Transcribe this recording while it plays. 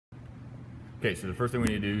Okay, so the first thing we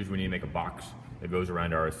need to do is we need to make a box that goes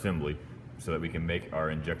around our assembly so that we can make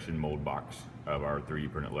our injection mold box of our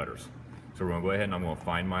 3D printed letters. So we're gonna go ahead and I'm gonna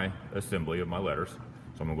find my assembly of my letters.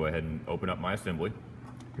 So I'm gonna go ahead and open up my assembly.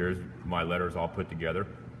 Here's my letters all put together.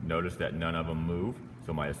 Notice that none of them move,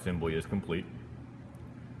 so my assembly is complete.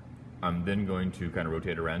 I'm then going to kind of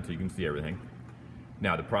rotate around so you can see everything.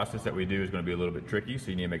 Now the process that we do is going to be a little bit tricky,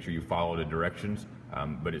 so you need to make sure you follow the directions,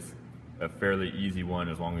 but it's a fairly easy one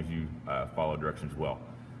as long as you follow directions well.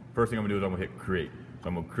 First thing I'm going to do is I'm going to hit create. So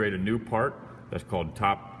I'm going to create a new part that's called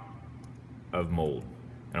top of mold.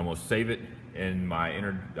 And I'm going to save it in my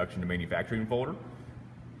introduction to manufacturing folder.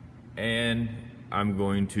 And I'm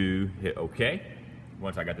going to hit OK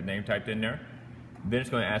once I got the name typed in there. Then it's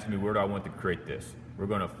going to ask me where do I want to create this. We're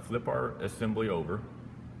going to flip our assembly over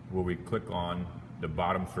where we click on the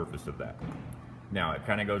bottom surface of that. Now it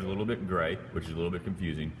kind of goes a little bit gray, which is a little bit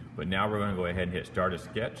confusing, but now we're going to go ahead and hit start a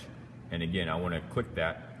sketch. And again, I want to click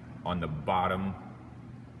that on the bottom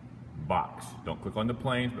box. Don't click on the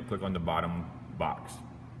planes, but click on the bottom box.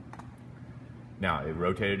 Now it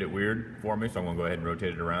rotated it weird for me, so I'm going to go ahead and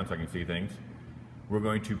rotate it around so I can see things. We're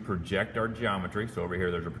going to project our geometry. So over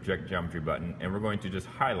here there's a project geometry button, and we're going to just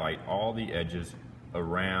highlight all the edges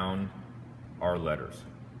around our letters.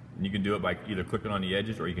 And you can do it by either clicking on the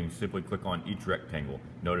edges or you can simply click on each rectangle.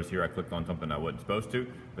 Notice here I clicked on something I wasn't supposed to,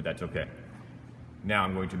 but that's okay. Now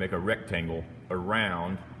I'm going to make a rectangle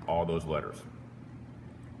around all those letters.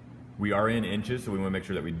 We are in inches, so we want to make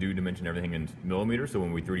sure that we do dimension everything in millimeters, so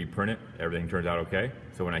when we 3D print it, everything turns out okay.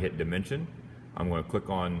 So when I hit dimension, I'm going to click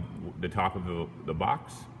on the top of the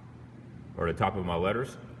box, or the top of my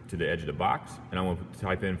letters to the edge of the box, and I'm going to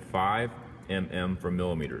type in 5 mm for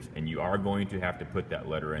millimeters, and you are going to have to put that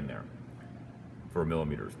letter in there for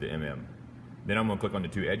millimeters, the mm. Then I'm going to click on the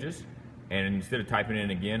two edges, and instead of typing it in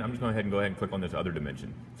again, I'm just going to go ahead and click on this other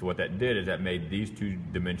dimension. So what that did is that made these two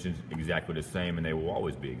dimensions exactly the same, and they will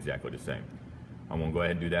always be exactly the same. I'm going to go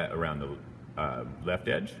ahead and do that around the left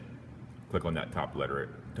edge, click on that top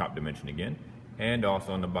dimension again, and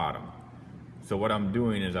also on the bottom. So what I'm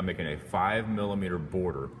doing is I'm making a 5 millimeter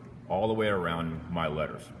border all the way around my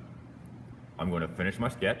letters. I'm going to finish my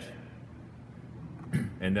sketch,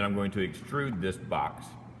 and then I'm going to extrude this box,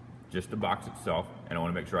 just the box itself, and I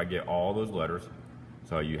want to make sure I get all those letters.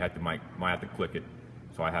 So you might have to click it.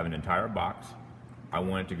 So I have an entire box. I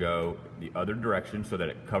want it to go the other direction so that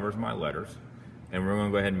it covers my letters, and we're going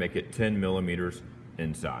to go ahead and make it 10 millimeters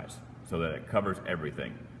in size so that it covers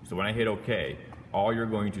everything. So when I hit OK, all you're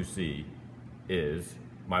going to see is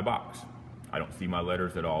my box. I don't see my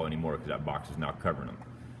letters at all anymore because that box is now covering them.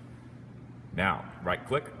 Now, right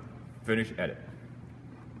click, finish edit.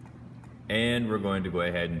 And we're going to go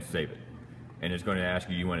ahead and save it. And it's going to ask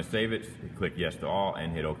you want to save it, click yes to all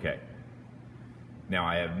and hit OK. Now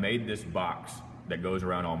I have made this box that goes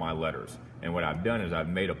around all my letters. And what I've done is I've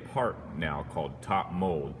made a part now called top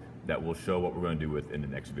mold that will show what we're going to do with in the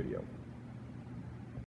next video.